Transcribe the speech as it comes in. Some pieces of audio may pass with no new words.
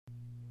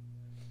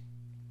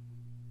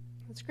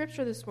The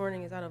scripture this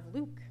morning is out of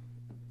Luke,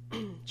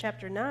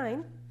 chapter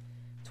 9,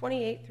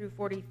 28 through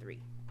 43.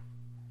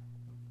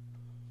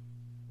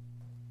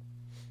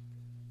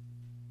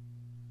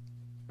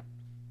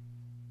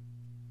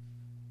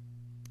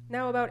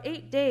 Now about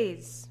 8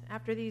 days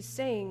after these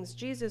sayings,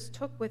 Jesus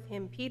took with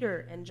him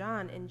Peter and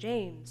John and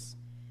James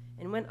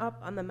and went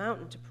up on the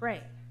mountain to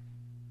pray.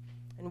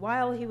 And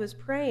while he was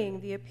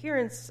praying, the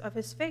appearance of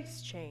his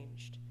face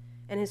changed,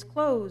 and his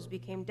clothes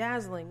became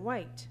dazzling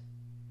white.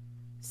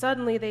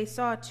 Suddenly they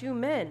saw two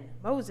men,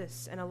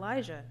 Moses and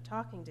Elijah,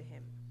 talking to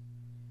him.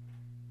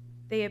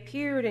 They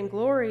appeared in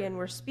glory and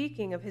were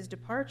speaking of his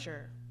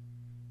departure,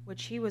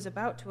 which he was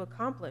about to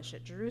accomplish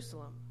at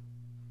Jerusalem.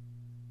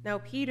 Now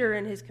Peter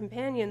and his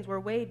companions were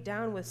weighed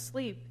down with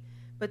sleep,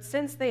 but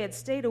since they had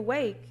stayed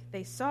awake,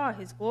 they saw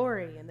his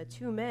glory and the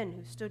two men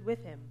who stood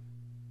with him.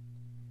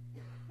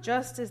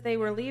 Just as they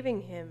were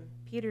leaving him,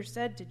 Peter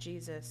said to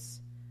Jesus,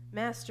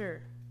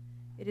 "Master,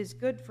 it is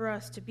good for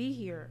us to be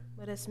here.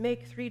 Let us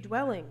make 3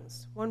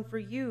 dwellings, one for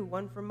you,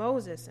 one for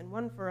Moses, and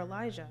one for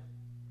Elijah,"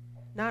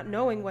 not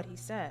knowing what he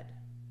said.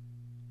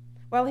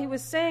 While he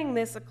was saying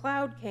this, a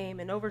cloud came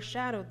and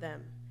overshadowed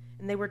them,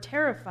 and they were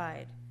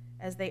terrified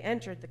as they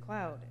entered the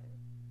cloud.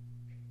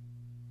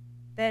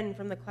 Then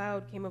from the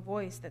cloud came a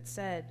voice that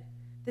said,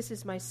 "This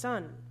is my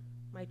son,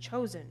 my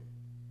chosen.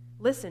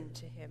 Listen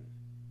to him."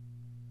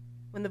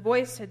 When the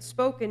voice had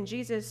spoken,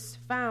 Jesus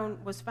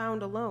was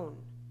found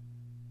alone.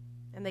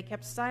 And they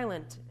kept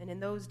silent, and in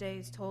those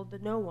days told to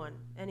no one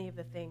any of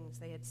the things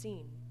they had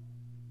seen.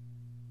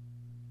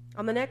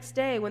 On the next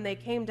day, when they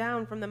came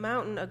down from the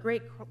mountain, a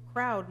great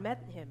crowd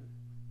met him.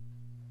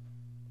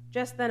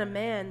 Just then a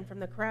man from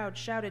the crowd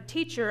shouted,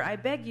 "Teacher, I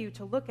beg you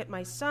to look at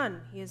my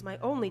son. He is my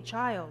only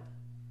child."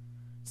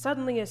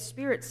 Suddenly a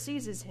spirit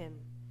seizes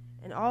him,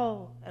 and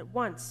all at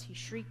once he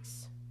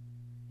shrieks.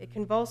 It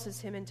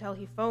convulses him until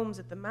he foams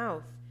at the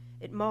mouth.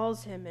 It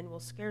mauls him and will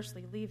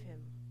scarcely leave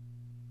him.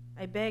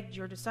 I begged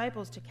your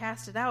disciples to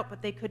cast it out,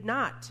 but they could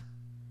not.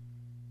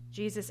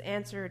 Jesus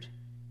answered,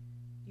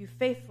 "You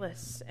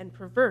faithless and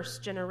perverse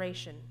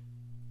generation,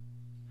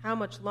 how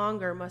much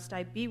longer must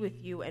I be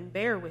with you and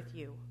bear with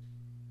you?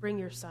 Bring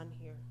your son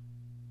here."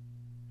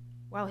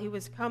 While he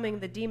was coming,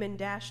 the demon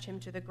dashed him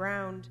to the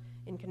ground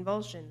in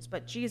convulsions,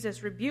 but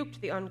Jesus rebuked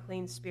the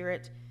unclean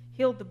spirit,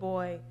 healed the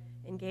boy,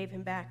 and gave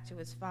him back to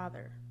his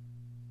father.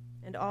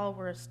 And all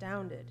were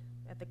astounded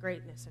at the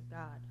greatness of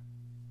God.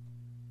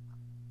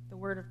 The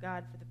word of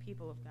God for the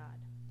people of God.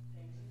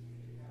 Thanks be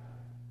to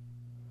God.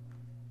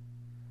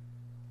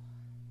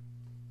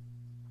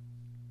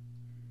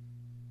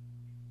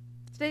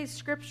 Today's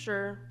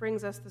scripture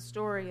brings us the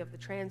story of the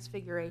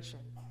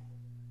Transfiguration,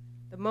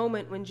 the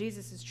moment when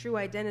Jesus' true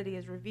identity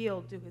is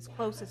revealed to his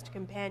closest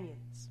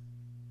companions.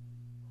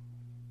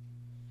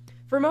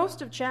 For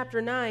most of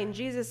chapter 9,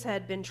 Jesus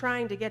had been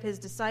trying to get his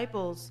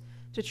disciples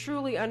to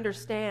truly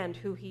understand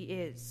who he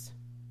is.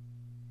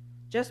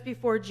 Just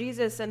before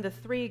Jesus and the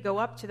 3 go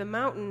up to the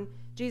mountain,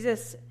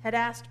 Jesus had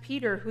asked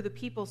Peter who the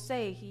people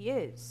say he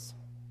is,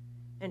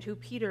 and who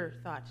Peter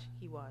thought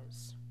he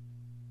was.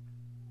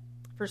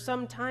 For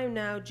some time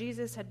now,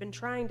 Jesus had been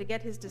trying to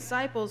get his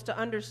disciples to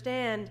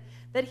understand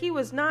that he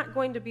was not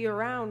going to be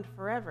around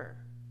forever.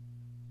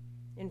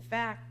 In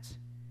fact,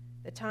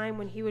 the time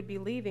when he would be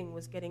leaving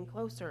was getting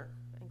closer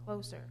and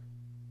closer.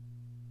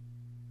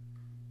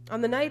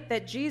 On the night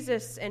that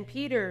Jesus and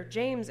Peter,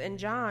 James, and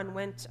John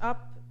went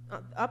up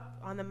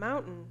on the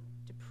mountain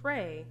to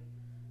pray,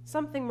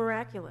 something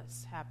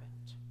miraculous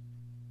happened.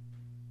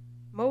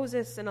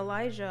 Moses and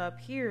Elijah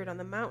appeared on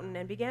the mountain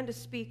and began to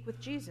speak with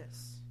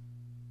Jesus.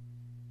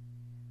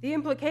 The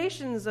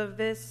implications of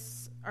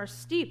this are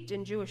steeped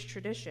in Jewish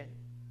tradition.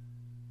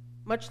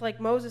 Much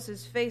like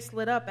Moses' face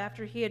lit up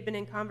after he had been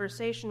in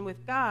conversation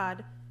with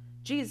God,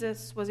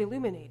 Jesus was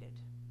illuminated.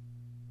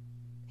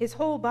 His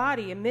whole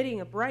body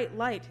emitting a bright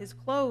light, his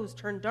clothes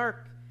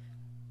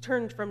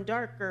turned from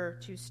darker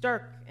to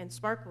stark and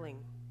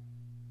sparkling.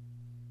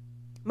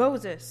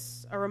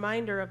 Moses, a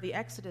reminder of the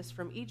exodus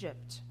from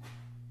Egypt,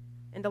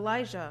 and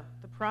Elijah,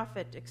 the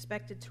prophet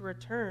expected to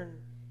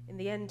return in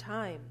the end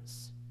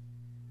times,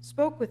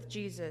 spoke with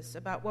Jesus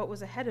about what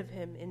was ahead of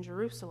him in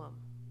Jerusalem.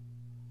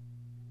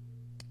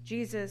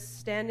 Jesus,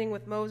 standing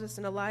with Moses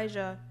and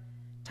Elijah,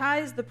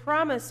 ties the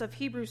promise of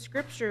Hebrew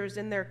scriptures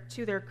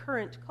to their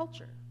current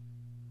culture.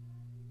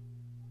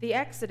 The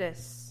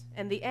Exodus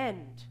and the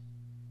end,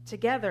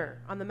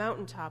 together on the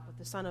mountaintop with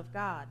the Son of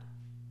God,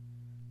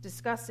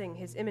 discussing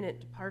his imminent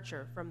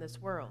departure from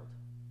this world.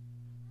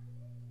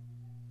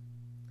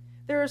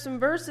 There are some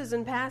verses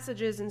and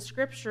passages in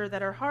Scripture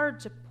that are hard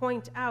to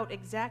point out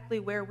exactly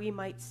where we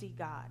might see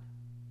God.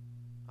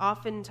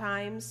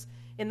 Oftentimes,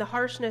 in the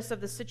harshness of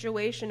the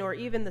situation or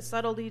even the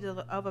subtleties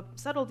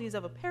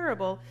of a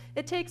parable,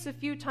 it takes a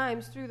few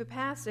times through the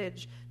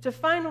passage to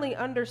finally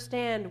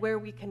understand where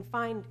we can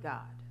find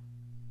God.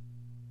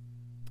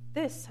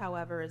 This,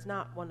 however, is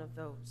not one of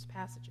those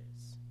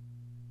passages.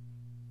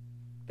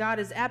 God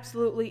is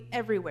absolutely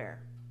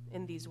everywhere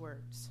in these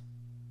words.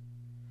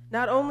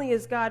 Not only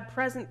is God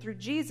present through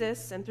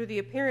Jesus and through the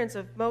appearance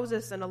of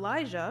Moses and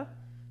Elijah,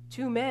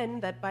 2 men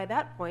that by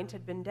that point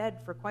had been dead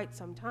for quite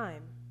some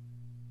time.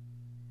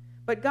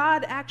 But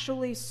God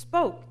actually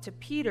spoke to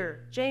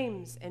Peter,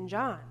 James, and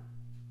John.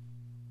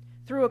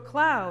 Through a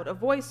cloud, a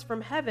voice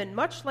from heaven,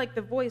 much like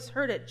the voice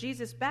heard at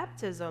Jesus'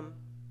 baptism,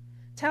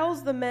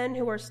 tells the men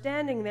who are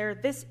standing there,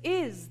 "This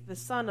is the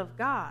Son of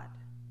God,"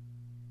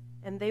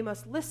 and they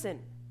must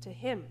listen to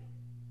him.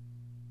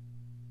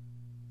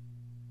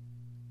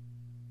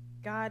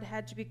 God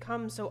had to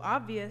become so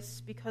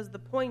obvious because the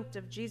point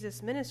of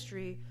Jesus'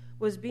 ministry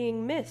was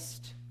being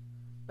missed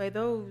by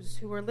those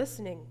who were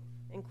listening,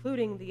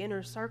 including the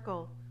inner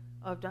circle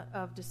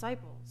of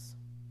disciples.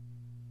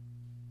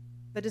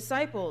 The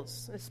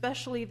disciples,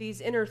 especially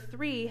these inner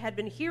 3, had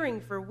been hearing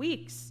for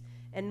weeks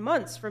and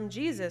months from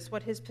Jesus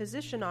what his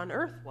position on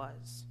earth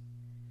was.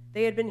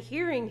 They had been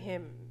hearing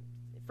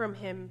from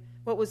him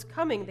what was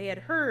coming. They had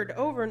heard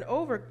over and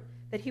over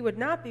that he would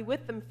not be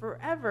with them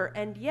forever,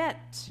 and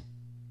yet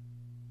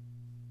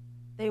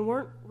they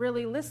weren't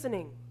really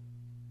listening.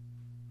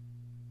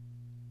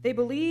 They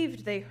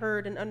believed they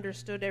heard and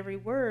understood every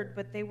word,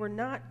 but they were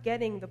not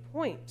getting the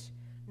point,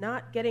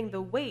 not getting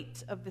the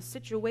weight of the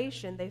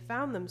situation they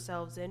found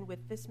themselves in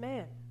with this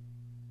man.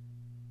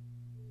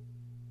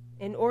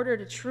 In order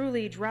to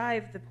truly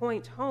drive the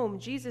point home,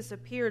 Jesus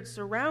appeared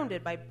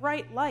surrounded by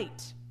bright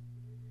light,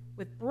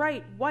 with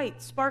bright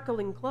white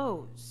sparkling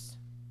clothes.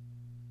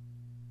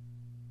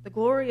 The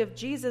glory of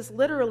Jesus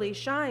literally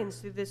shines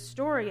through this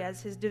story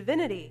as his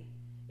divinity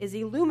is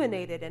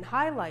illuminated and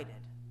highlighted.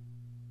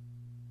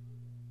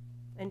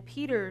 And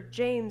Peter,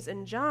 James,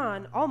 and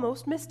John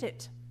almost missed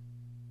it.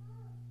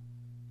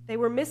 They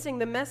were missing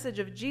the message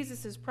of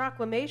Jesus'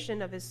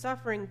 proclamation of his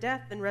suffering,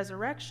 death, and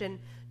resurrection,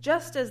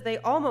 just as they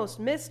almost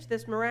missed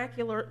this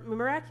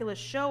miraculous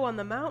show on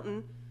the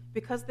mountain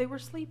because they were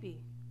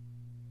sleepy.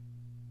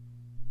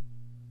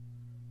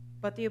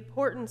 But the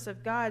importance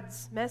of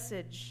God's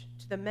message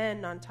to the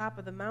men on top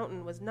of the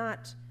mountain was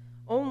not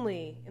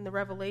only in the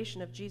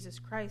revelation of Jesus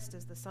Christ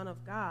as the Son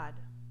of God,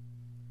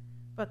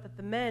 but that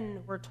the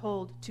men were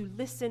told to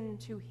listen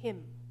to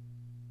him.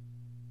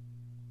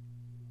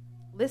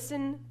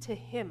 Listen to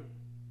him.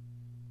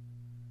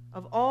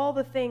 Of all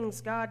the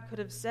things God could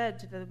have said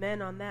to the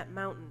men on that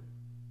mountain,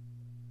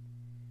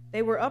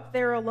 they were up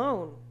there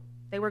alone.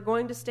 They were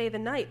going to stay the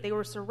night. They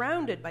were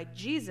surrounded by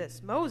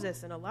Jesus,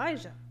 Moses, and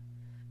Elijah.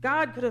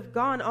 God could have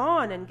gone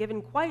on and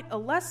given quite a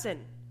lesson,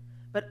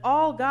 but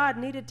all God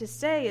needed to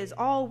say is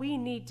all we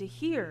need to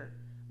hear.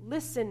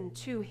 Listen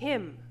to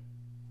him.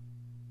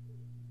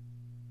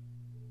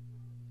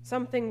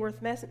 Something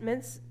worth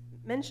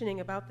mentioning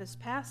about this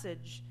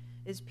passage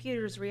is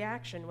Peter's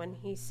reaction when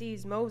he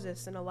sees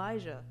Moses and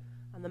Elijah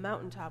on the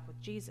mountaintop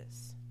with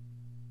Jesus.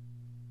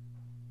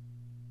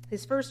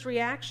 His first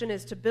reaction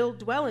is to build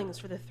dwellings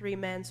for the 3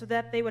 men so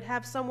that they would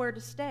have somewhere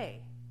to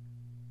stay.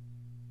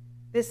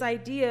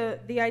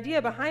 The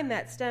idea behind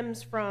that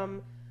stems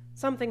from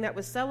something that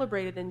was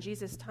celebrated in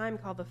Jesus' time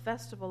called the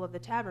Festival of the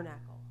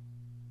Tabernacle.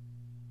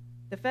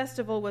 The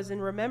festival was in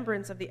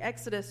remembrance of the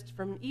Exodus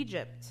from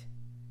Egypt.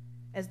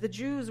 As the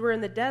Jews were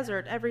in the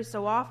desert, every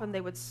so often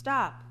they would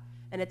stop,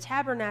 and a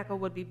tabernacle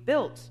would be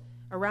built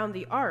around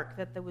the ark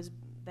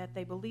that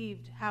they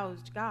believed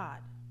housed God.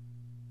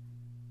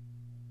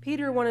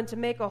 Peter wanted to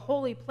make a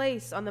holy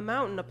place on the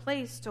mountain, a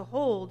place to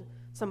hold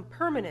some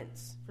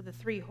permanence for the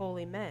 3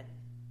 holy men.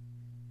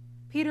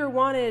 Peter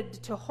wanted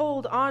to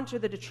hold on to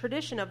the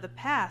tradition of the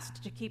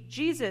past, to keep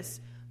Jesus,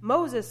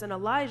 Moses, and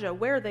Elijah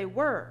where they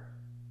were.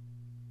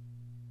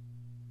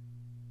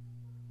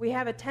 We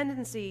have a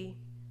tendency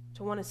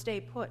to want to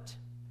stay put.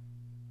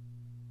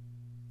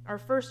 Our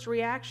first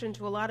reaction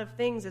to a lot of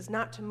things is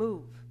not to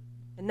move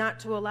and not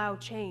to allow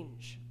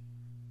change.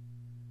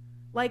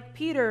 Like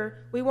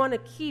Peter, we want to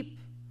keep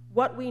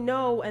what we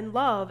know and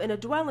love in a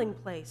dwelling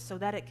place so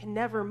that it can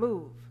never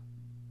move.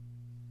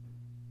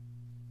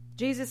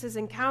 Jesus'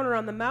 encounter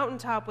on the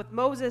mountaintop with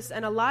Moses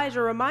and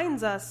Elijah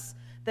reminds us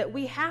that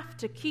we have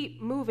to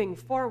keep moving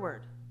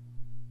forward.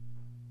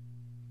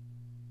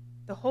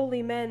 The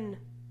holy men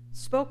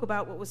spoke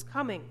about what was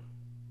coming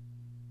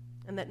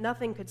and that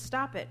nothing could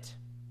stop it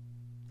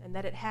and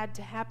that it had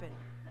to happen.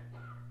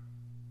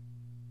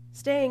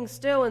 Staying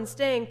still and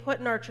staying put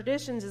in our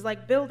traditions is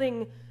like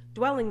building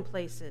dwelling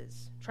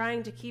places,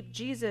 trying to keep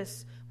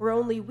Jesus where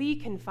only we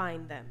can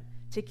find them,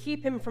 to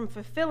keep him from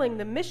fulfilling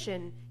the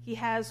mission he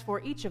has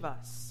for each of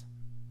us.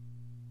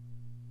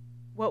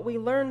 What we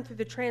learn through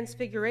the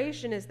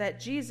Transfiguration is that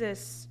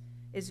Jesus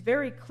is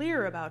very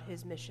clear about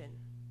his mission,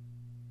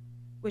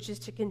 which is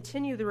to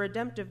continue the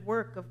redemptive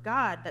work of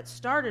God that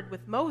started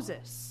with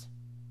Moses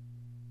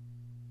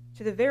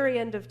to the very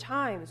end of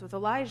times with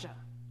Elijah.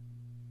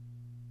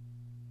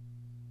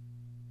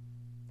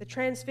 The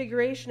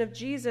Transfiguration of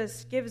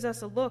Jesus gives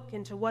us a look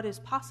into what is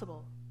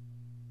possible,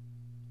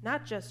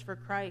 not just for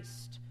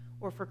Christ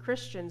or for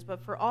Christians,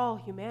 but for all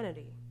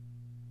humanity.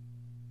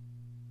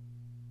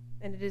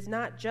 And it is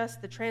not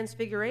just the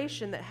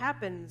Transfiguration that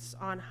happens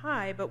on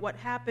high, but what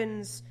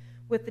happens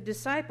with the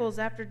disciples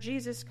after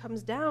Jesus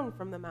comes down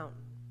from the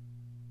mountain.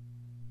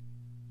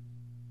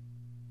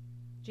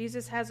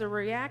 Jesus has a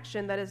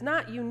reaction that is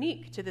not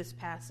unique to this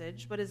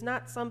passage, but is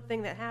not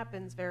something that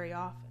happens very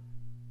often.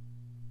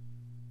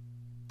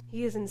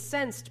 He is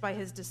incensed by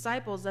his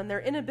disciples and their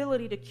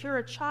inability to cure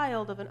a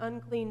child of an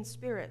unclean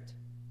spirit.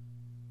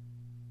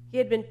 He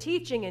had been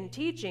teaching and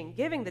teaching,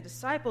 giving the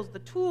disciples the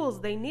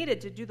tools they needed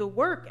to do the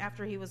work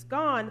after he was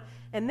gone,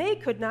 and they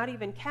could not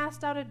even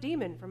cast out a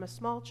demon from a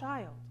small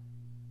child.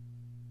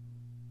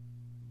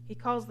 He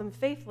calls them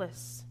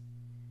faithless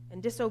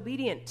and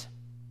disobedient,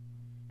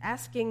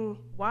 asking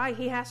why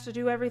he has to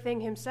do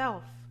everything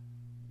himself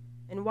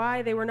and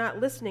why they were not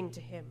listening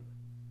to him.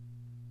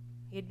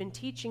 He had been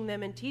teaching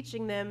them,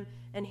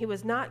 and he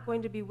was not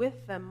going to be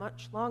with them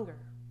much longer.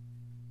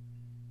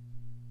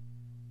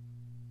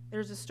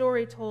 There's a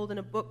story told in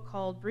a book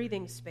called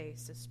Breathing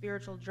Space, A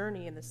Spiritual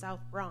Journey in the South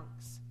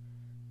Bronx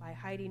by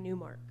Heidi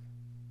Newmark.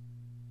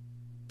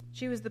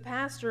 She was the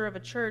pastor of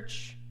a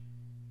church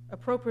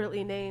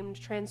appropriately named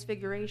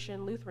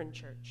Transfiguration Lutheran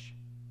Church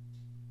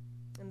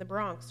in the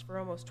Bronx for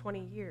almost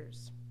 20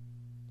 years.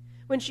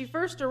 When she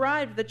first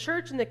arrived, the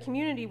church and the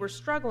community were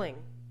struggling.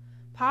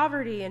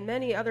 Poverty and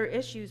many other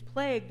issues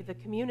plagued the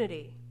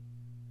community,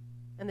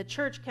 and the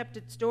church kept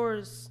its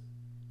doors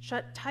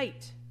shut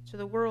tight to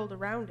the world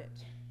around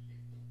it.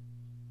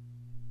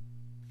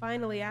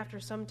 Finally, after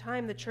some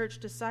time, the church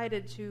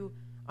decided to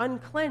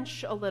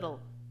unclench a little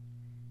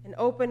and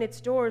open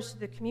its doors to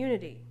the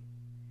community,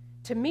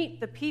 to meet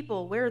the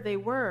people where they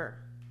were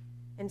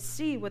and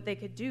see what they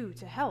could do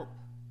to help.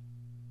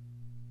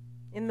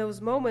 In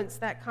those moments,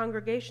 that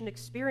congregation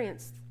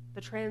experienced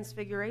the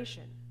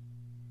transfiguration,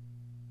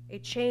 a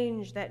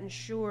change that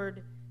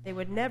ensured they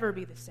would never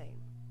be the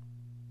same,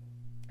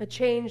 a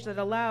change that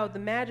allowed the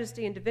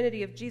majesty and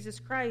divinity of Jesus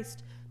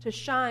Christ to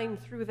shine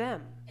through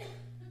them.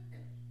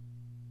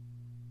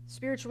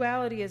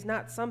 Spirituality is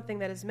not something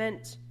that is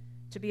meant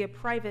to be a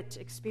private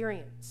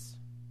experience,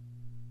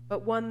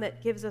 but one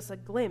that gives us a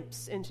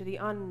glimpse into the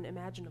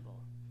unimaginable.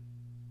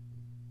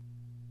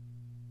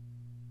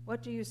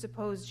 What do you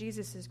suppose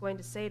Jesus is going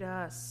to say to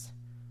us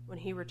when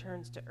he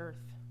returns to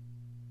earth?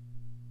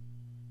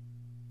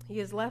 He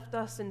has left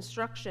us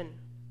instruction.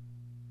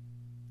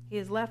 He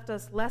has left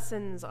us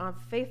lessons on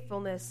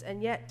faithfulness,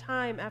 and yet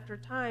time after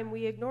time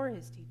we ignore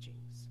his teachings.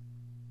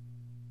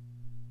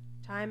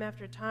 Time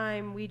after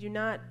time we do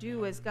not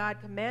do as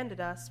God commanded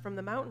us from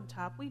the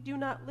mountaintop. We do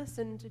not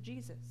listen to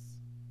Jesus.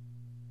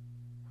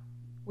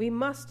 We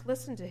must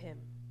listen to him.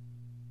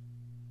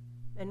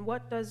 And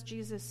what does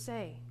Jesus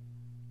say?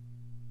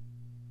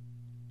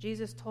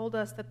 Jesus told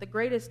us that the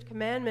greatest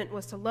commandment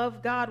was to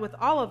love God with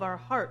all of our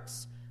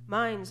hearts,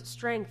 minds,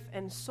 strength,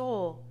 and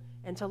soul,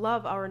 and to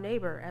love our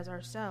neighbor as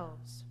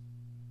ourselves.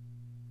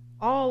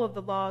 All of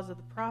the laws of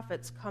the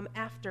prophets come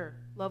after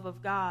love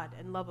of God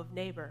and love of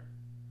neighbor.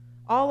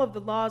 All of the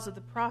laws of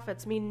the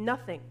prophets mean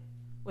nothing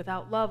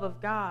without love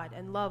of God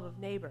and love of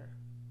neighbor.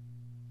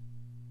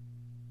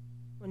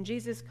 When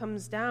Jesus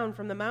comes down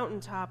from the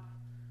mountaintop,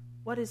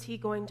 what is he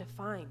going to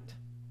find?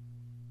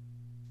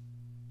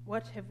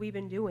 What have we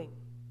been doing?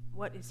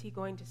 What is he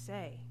going to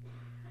say?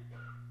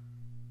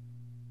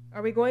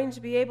 Are we going to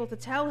be able to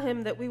tell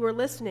him that we were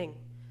listening,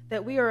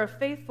 that we are a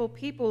faithful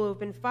people who have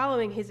been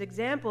following his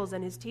examples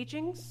and his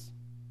teachings?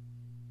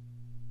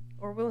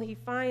 Or will he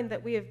find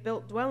that we have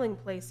built dwelling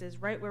places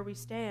right where we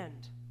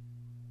stand,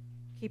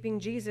 keeping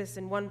Jesus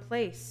in one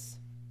place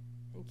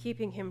and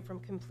keeping him from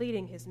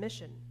completing his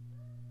mission?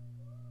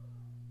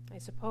 I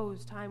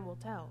suppose time will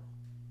tell.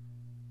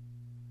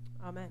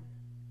 Amen.